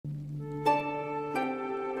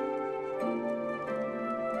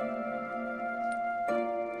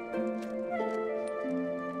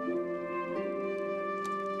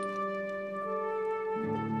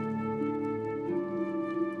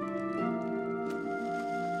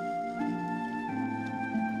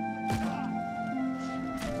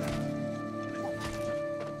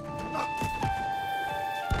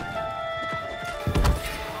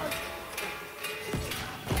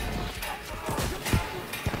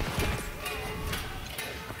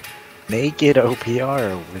Naked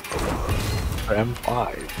OPR with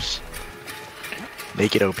M5s.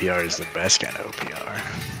 Naked OPR is the best kind of OPR.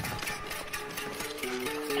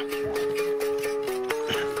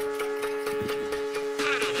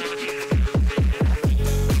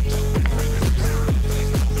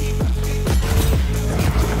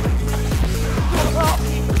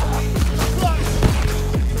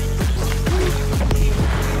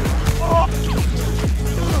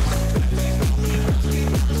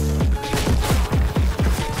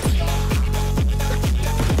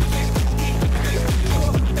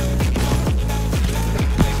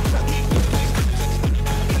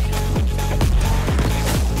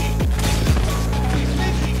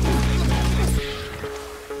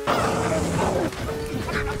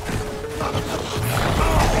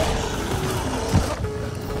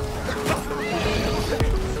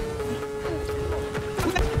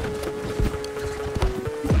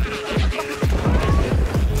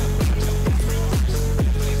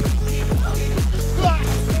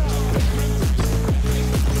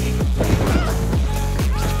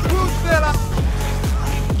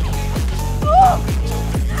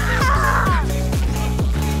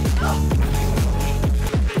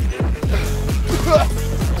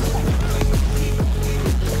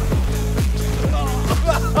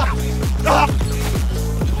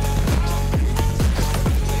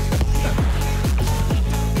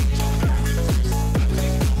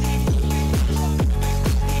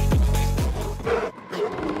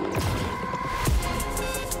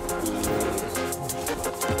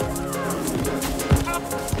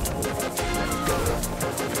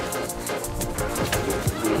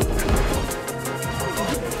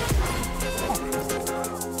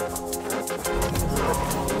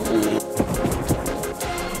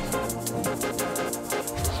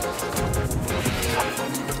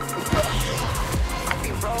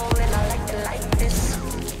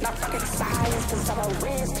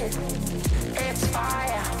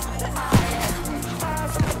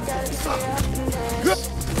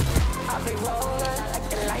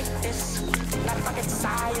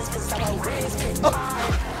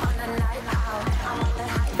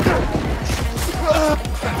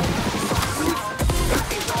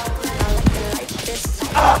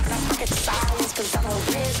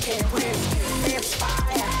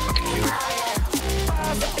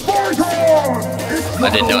 I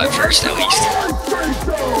didn't know at first, at least.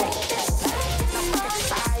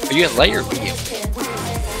 Are you in light or medium?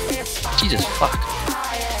 Jesus fuck.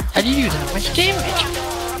 How do you do that much damage? I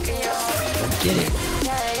don't get it.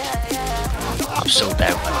 I'm so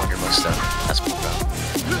bad with my undermount stuff. That's cool, bro.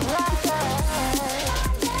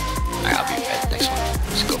 Alright, I'll be right next one.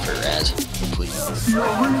 Just go for a Raz, hopefully.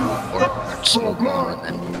 Or smoke on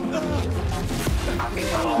and then.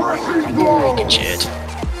 Good shit.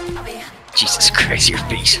 Jesus Christ, your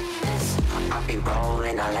face. I'll be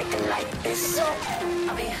rolling, I like it like this.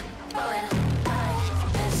 I'll be rolling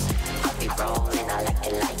like this. I'll be rolling, I like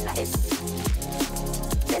it like this.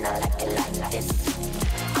 Then I like it like this.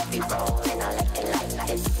 I'll be rolling, I like it like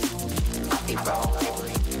this. I'll be rolling,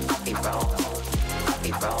 I'll be rolling, I'll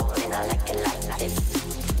be rolling, I like it like this.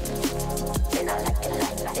 Then I like it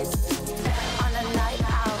like this. On a night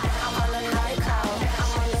out, I'm on a night out, I'm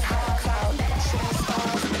on the high cloud.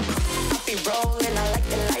 Rolling, I like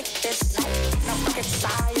it like this. No fucking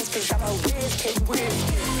science, cause I'm a whiz kid with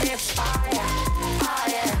it's fire,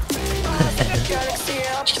 fire.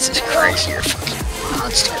 Jesus Christ, you're a fucking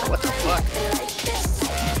monster. What the fuck?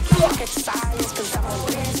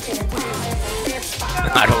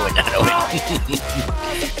 I don't win, I don't win.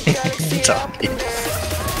 It's all good.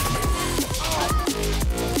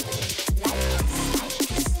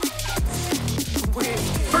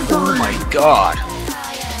 Oh my god.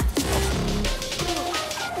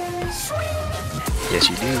 Yes,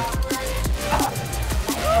 you do.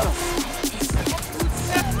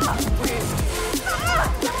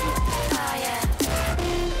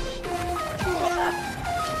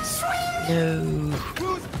 No.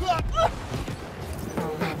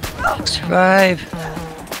 Survive.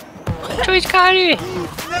 Joy's got it.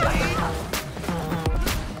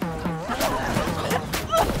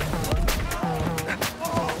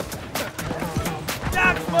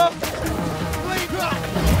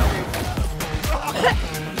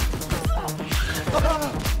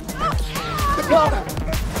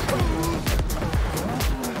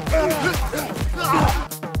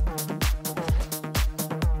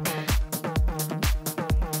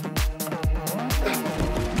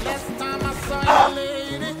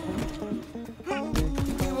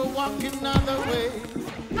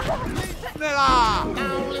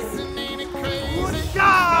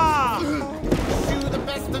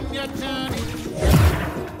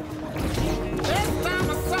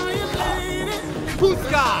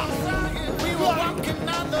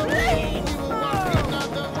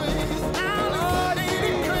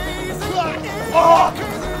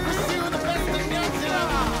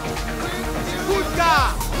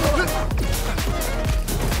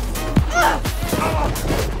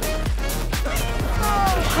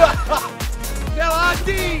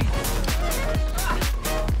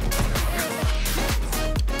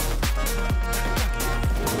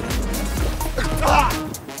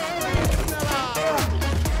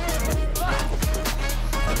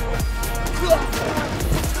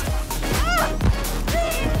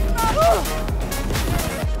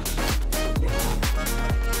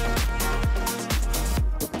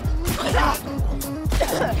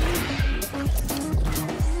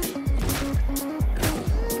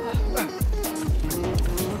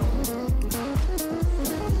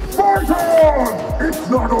 Fight on! It's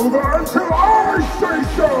not over until I say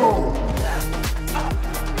so!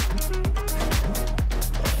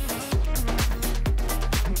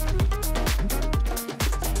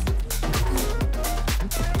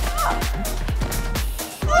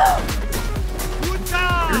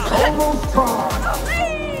 It's almost time!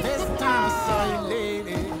 This time I saw you,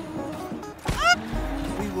 lady.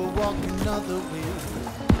 We were walking other way.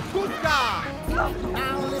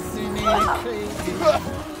 Now listen, ain't it crazy?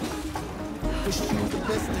 Wish you the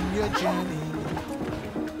best in your journey.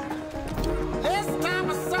 Last time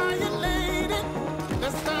I saw you, lady.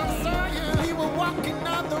 Last time I saw you, we were walking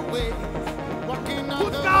other way. Walking other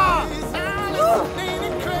ways. Now listen, ain't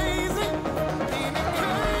it crazy? Ain't it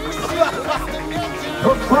crazy? Best in your journey.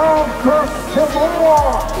 The crowd thirsts for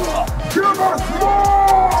more! Give us more!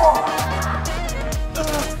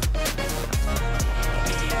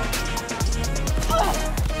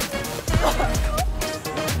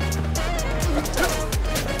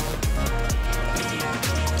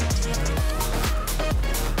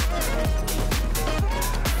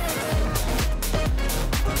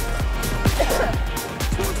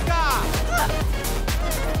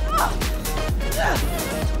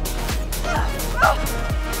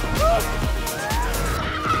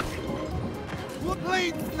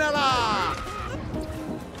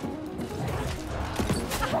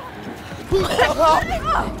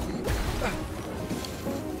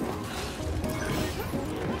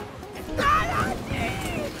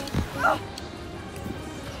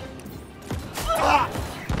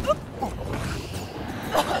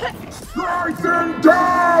 Strike them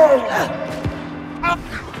down!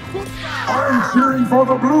 I'm cheering for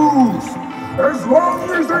the Blues, as long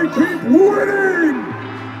as they keep winning!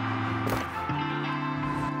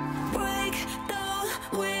 Break down,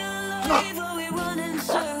 we're alive, or we run in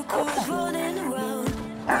circles, running around.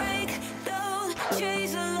 Break down,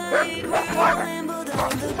 chase a light, we're rambled on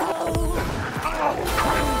the go.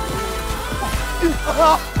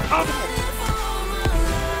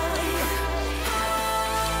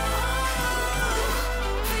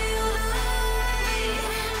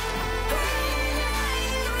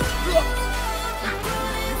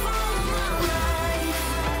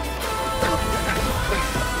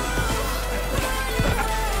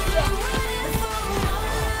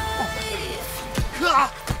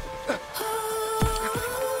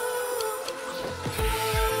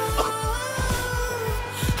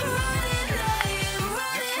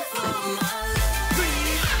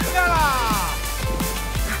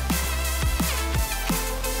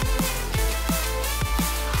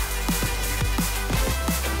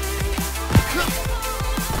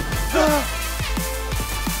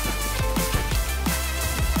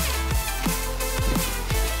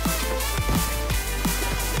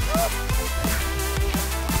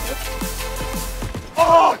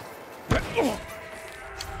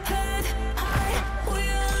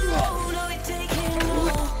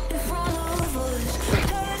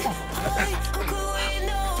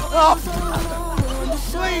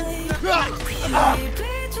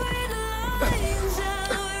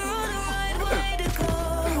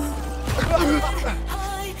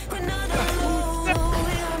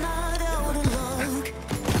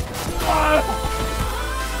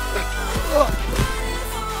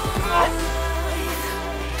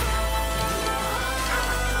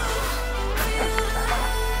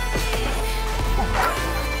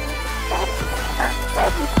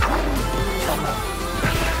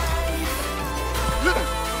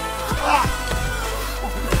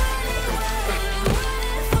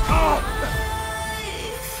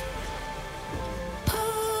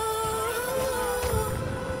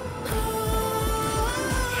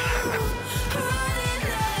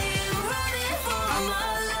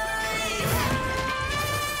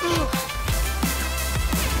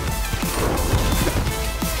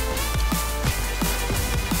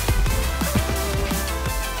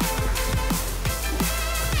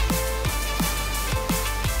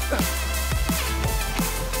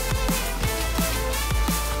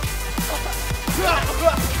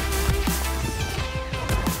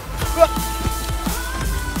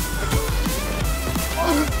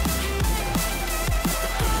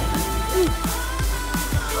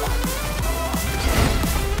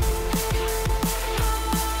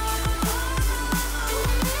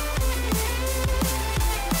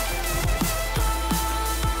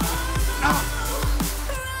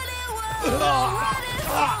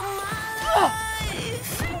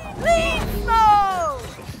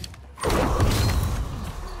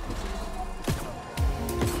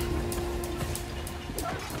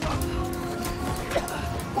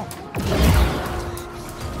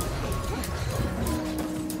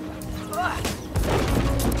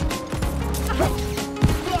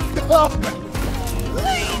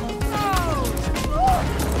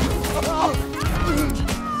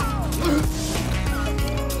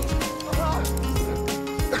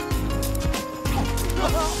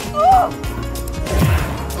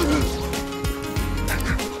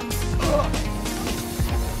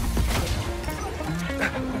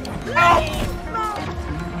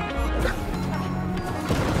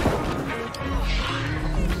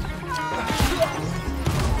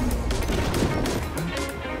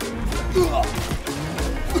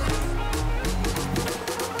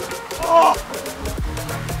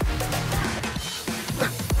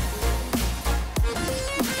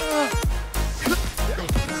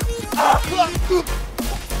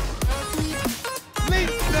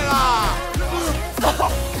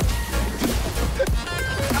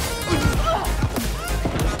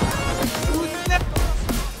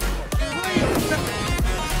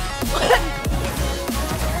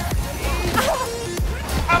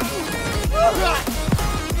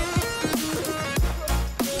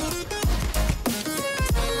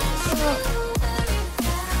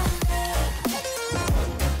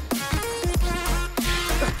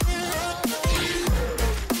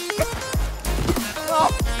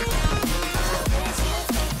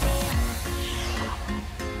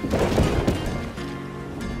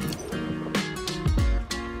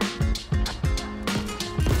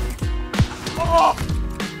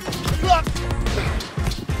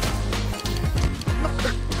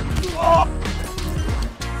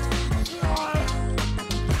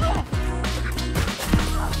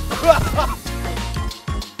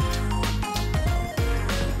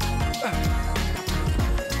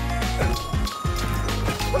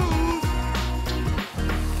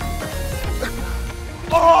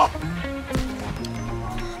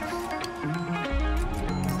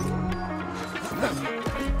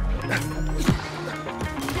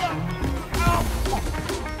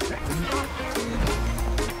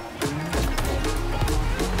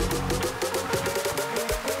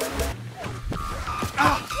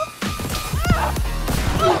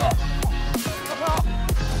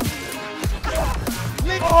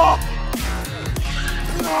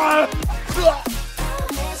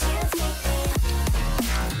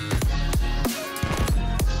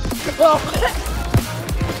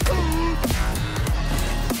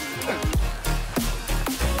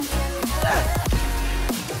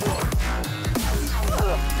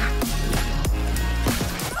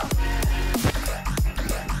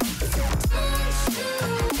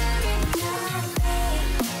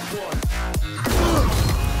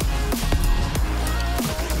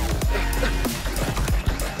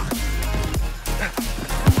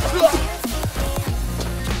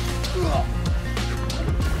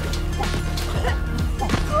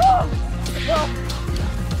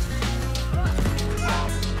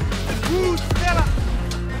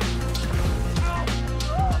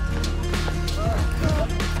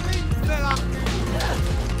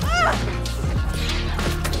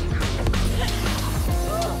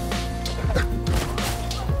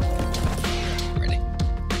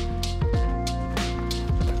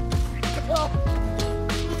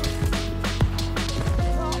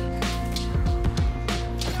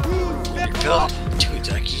 Dude,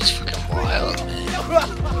 like, he's fucking wild,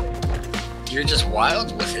 man. You're just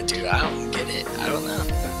wild with it, dude. I don't get it. I don't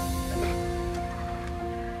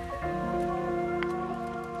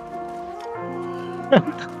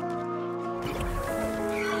know.